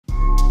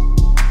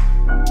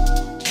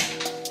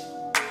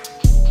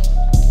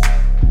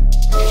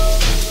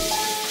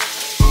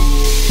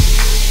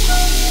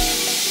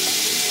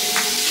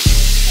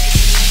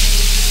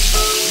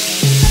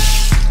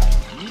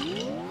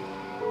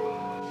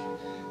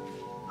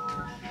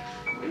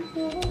YouTube,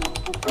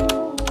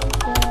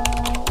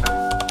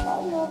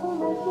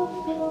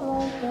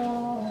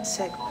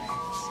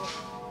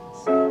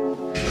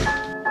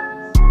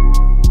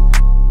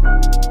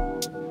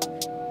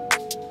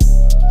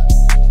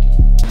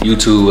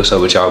 what's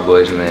up with y'all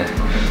boys, man?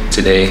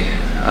 Today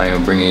I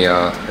am bringing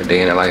y'all a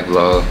day in the life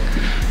vlog,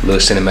 a little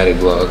cinematic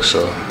vlog.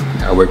 So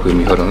y'all work with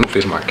me. Hold on, let me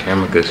fix my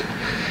camera because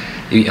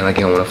you like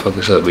I don't want to fuck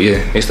this up. But yeah,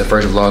 it's the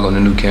first vlog on the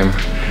new camera,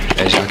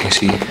 as y'all can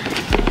see.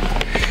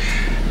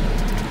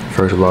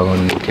 First vlog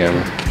on the new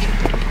camera.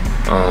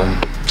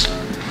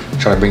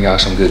 Try to bring y'all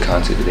some good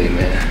content today,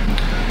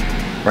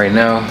 man. Right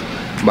now,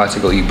 I'm about to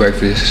go eat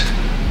breakfast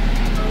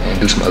and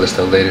do some other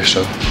stuff later.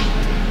 So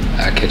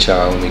I'll catch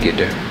y'all when we get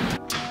there.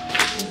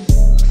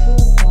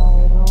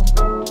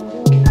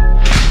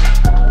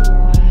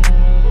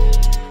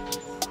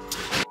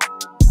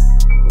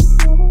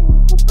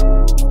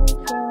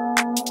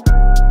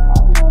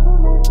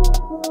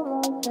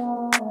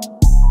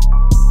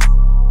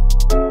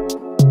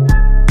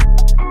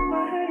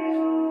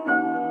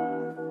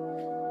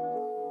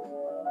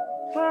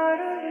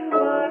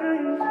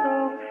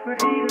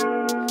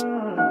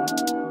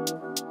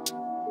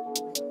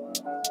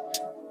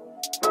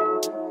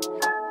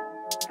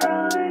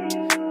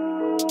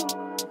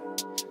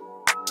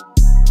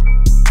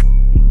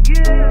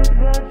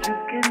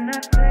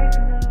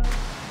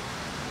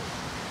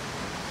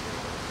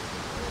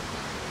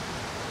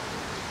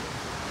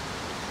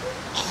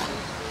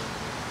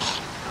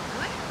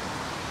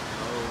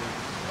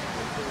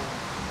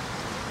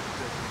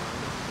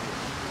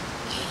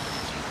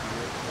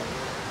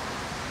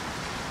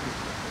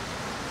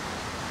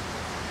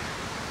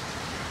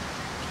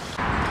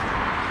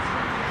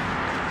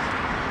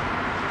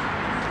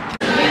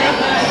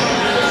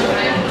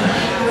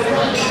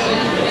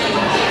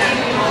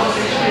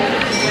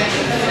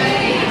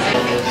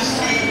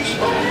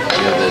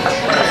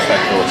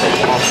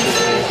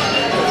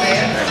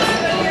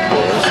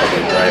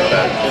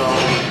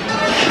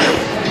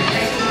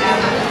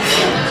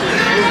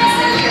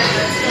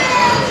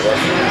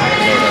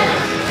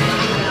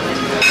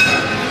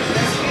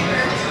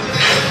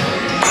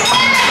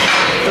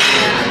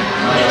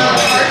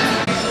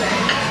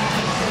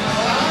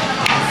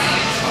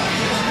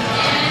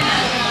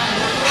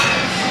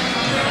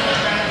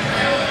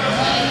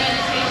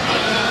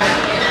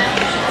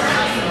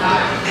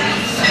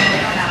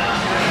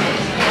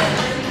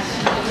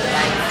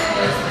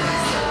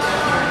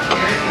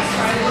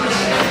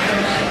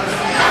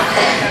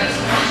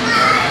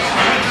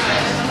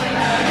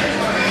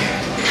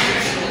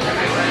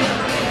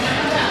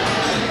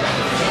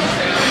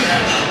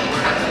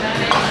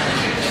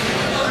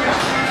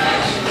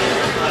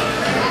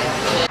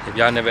 If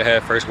y'all never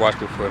had First Watch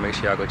before, make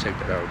sure y'all go check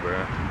that out,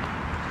 bro.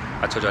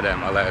 I told y'all that in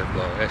my last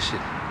vlog. That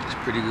shit is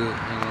pretty good,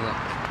 I ain't gonna lie.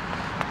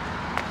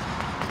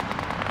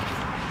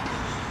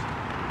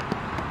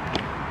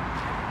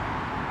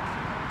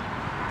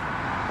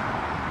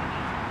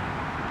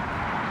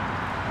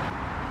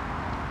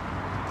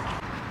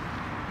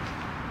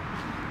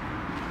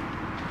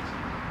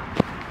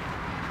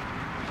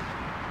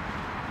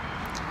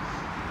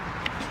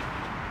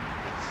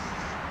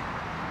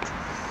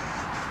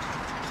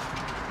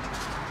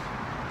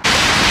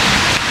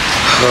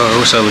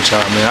 What's up with y'all,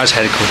 man? I just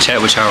had to come chat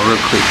with y'all real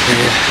quick,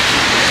 man.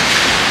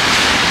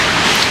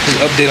 Just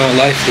an update on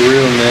life for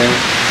real, man.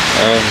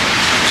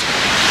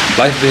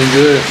 Life been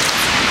good.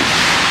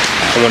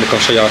 I want to come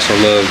show y'all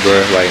some love,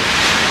 bro. Like,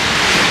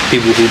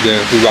 people who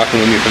rocking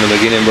with me from the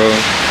beginning, bro.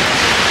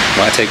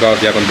 When I take off,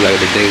 y'all gonna be like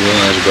the day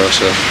ones, bro.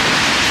 So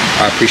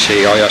I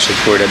appreciate all y'all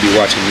support that be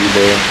watching me,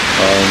 bro.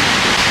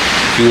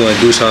 If you wanna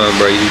do something,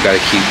 bro, you gotta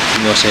keep,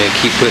 you know what I'm saying,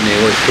 keep putting in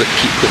work,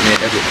 keep putting in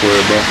effort for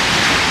it, bro.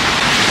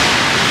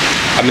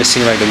 I've been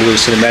seeing like this little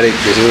cinematic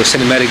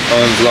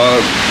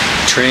vlog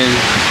trend,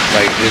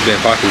 like it's been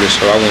popular,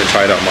 so I want to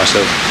try it out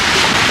myself.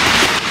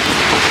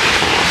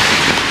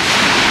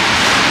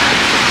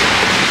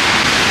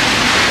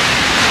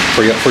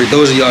 For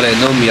those of y'all that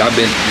know me, y'all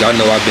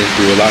know I've been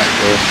through a lot,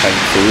 bro, like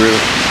for real,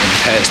 in the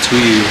past 2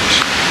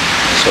 years.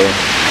 So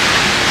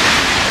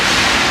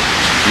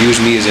use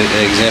me as an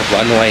example.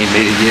 I know I ain't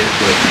made it yet,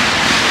 but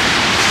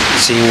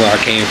seeing where I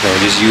came from,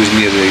 just use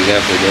me as an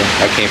example, bro.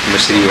 I came from a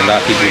city where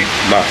not people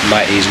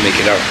my age make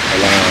it out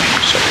alive,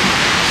 so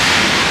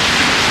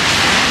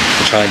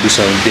I'm trying to do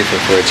something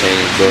different for a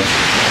change, bro.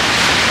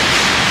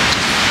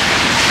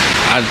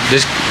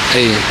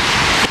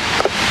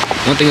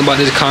 One thing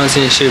about this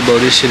content shit, bro,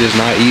 this shit is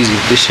not easy.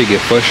 This shit get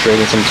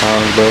frustrating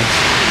sometimes, bro.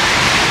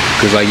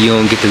 Cause like you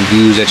don't get the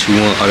views that you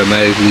want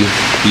automatically.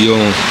 You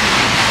don't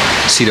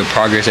see the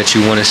progress that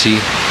you want to see,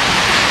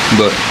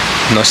 but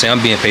you know what I'm saying,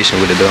 I'm being patient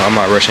with it though. I'm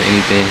not rushing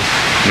anything.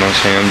 You know what I'm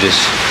saying? I'm just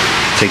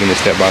taking it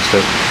step by step.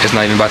 It's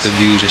not even about the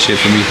views and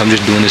shit for me. I'm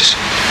just doing this.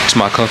 It's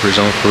my comfort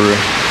zone for real.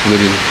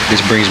 Literally,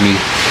 this brings me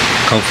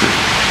comfort.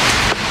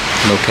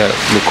 No cap.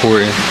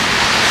 Recording.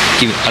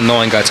 I know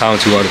I ain't got time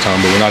to all the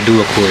time, but when I do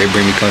record, it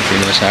brings me comfort.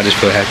 You know what I'm saying? I just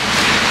feel happy.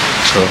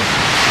 So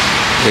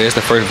yeah, it's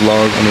the first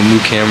vlog on the new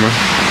camera.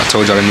 I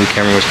told y'all the new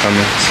camera was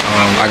coming.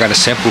 I got a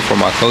sample for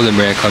my clothing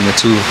brand coming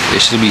too. It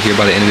should be here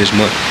by the end of this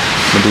month.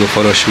 I'm gonna do a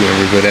photo shoot and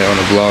reveal that on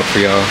the vlog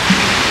for y'all.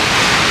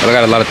 But I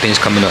got a lot of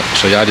things coming up,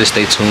 so y'all just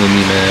stay tuned with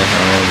me, man.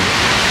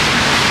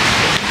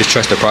 Just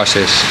trust the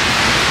process,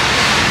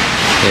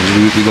 and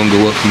we gonna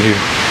go up from here.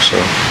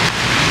 So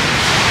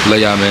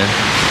love y'all, man.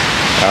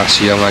 I'll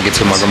see y'all when I get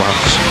to my grandma's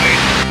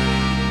house.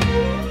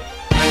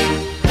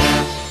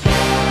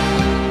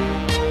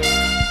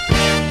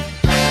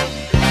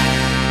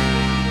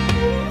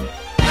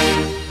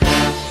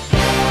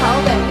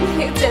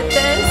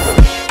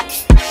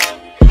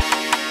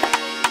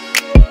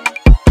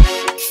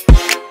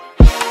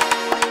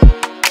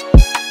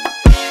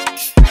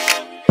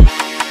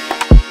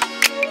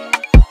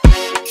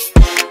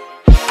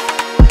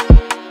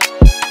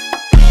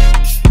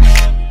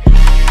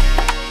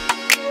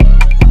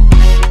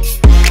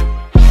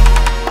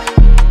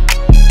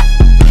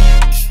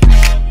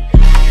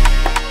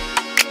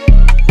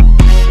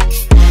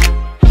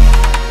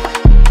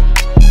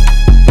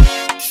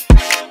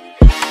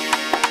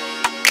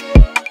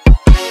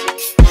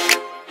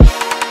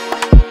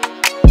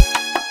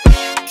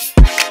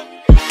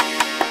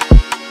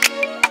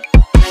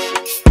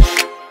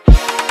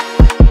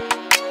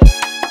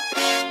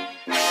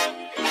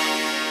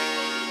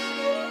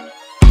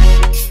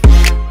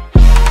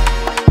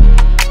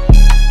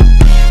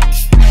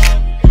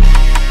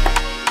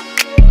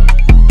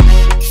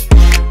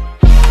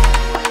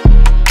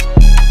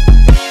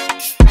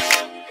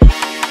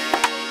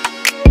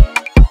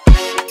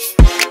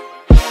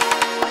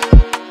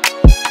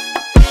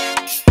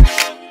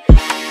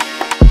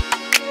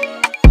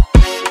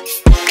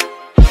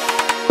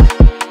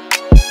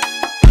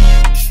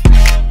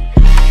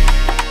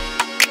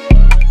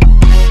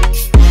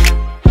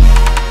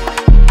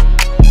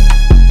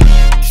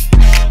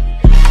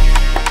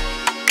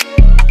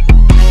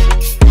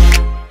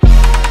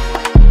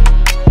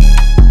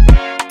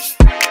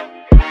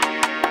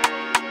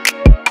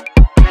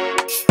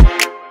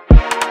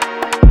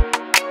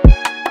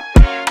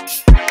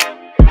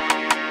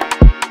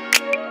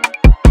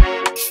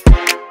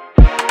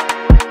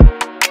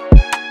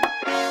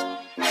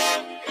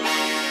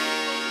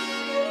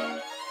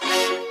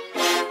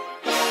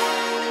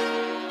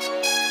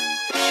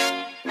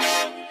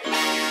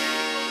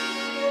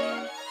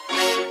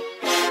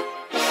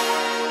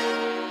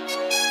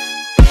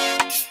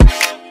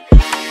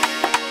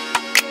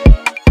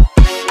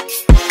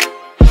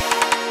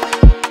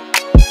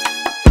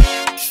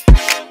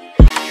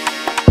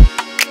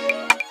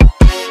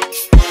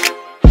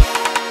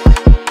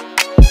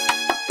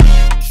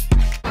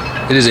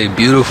 It is a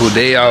beautiful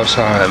day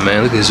outside,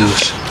 man. Look at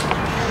Zeus.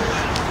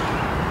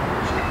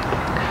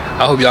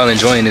 I hope y'all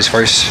enjoying this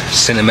first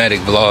cinematic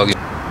vlog.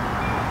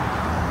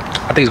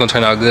 I think it's gonna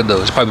turn out good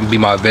though. It's probably gonna be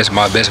my best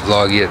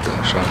vlog yet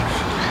though. So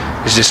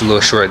it's just a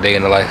little short day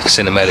in the life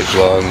cinematic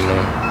vlog, you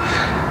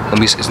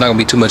know. It's not gonna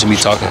be too much of me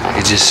talking.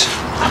 It's just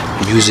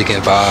music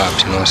and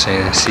vibes, you know what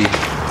I'm saying? See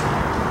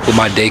what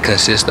my day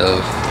consists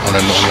of on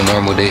a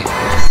normal day.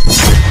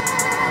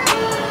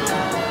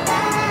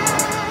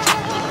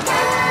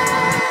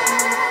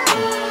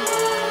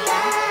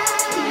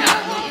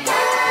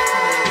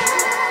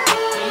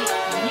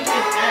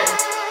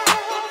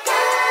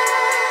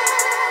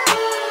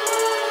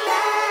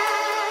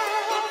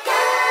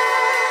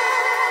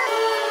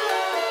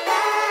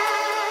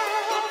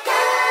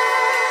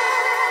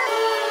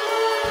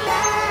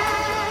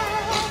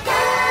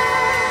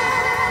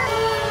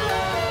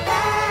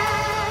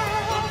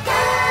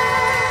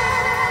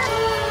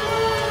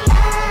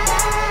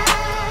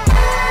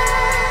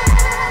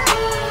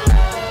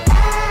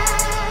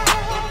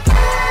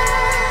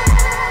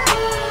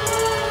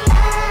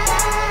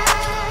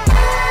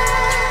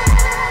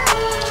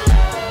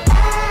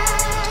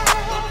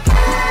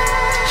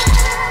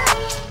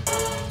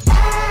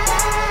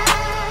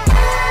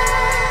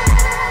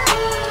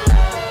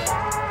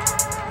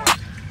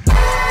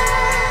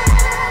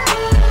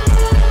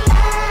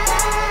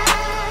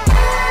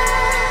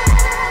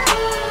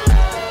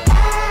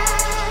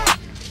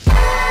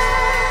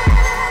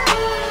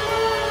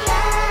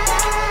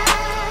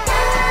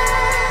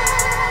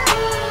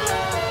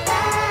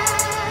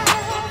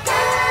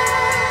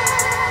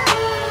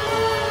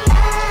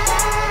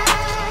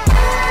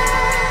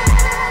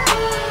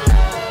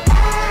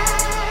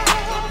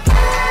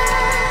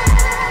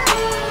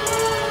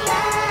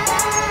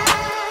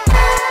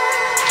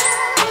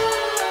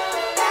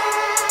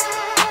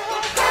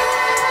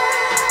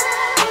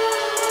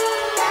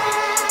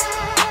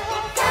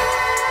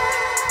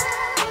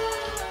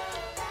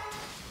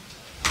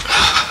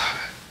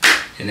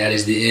 And that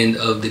is the end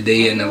of the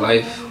day in the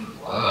life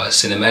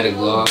cinematic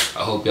vlog.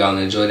 I hope y'all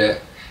enjoy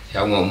that. If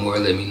y'all want more,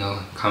 let me know.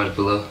 Comment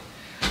below.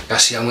 Y'all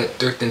see I went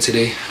thrifting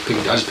today.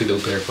 I just picked up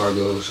a pair of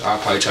cargos. I'll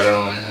probably try that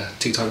on a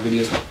TikTok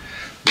video.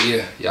 But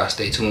yeah, y'all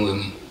stay tuned with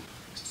me.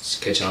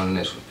 Catch y'all on the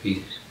next one.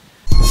 Peace.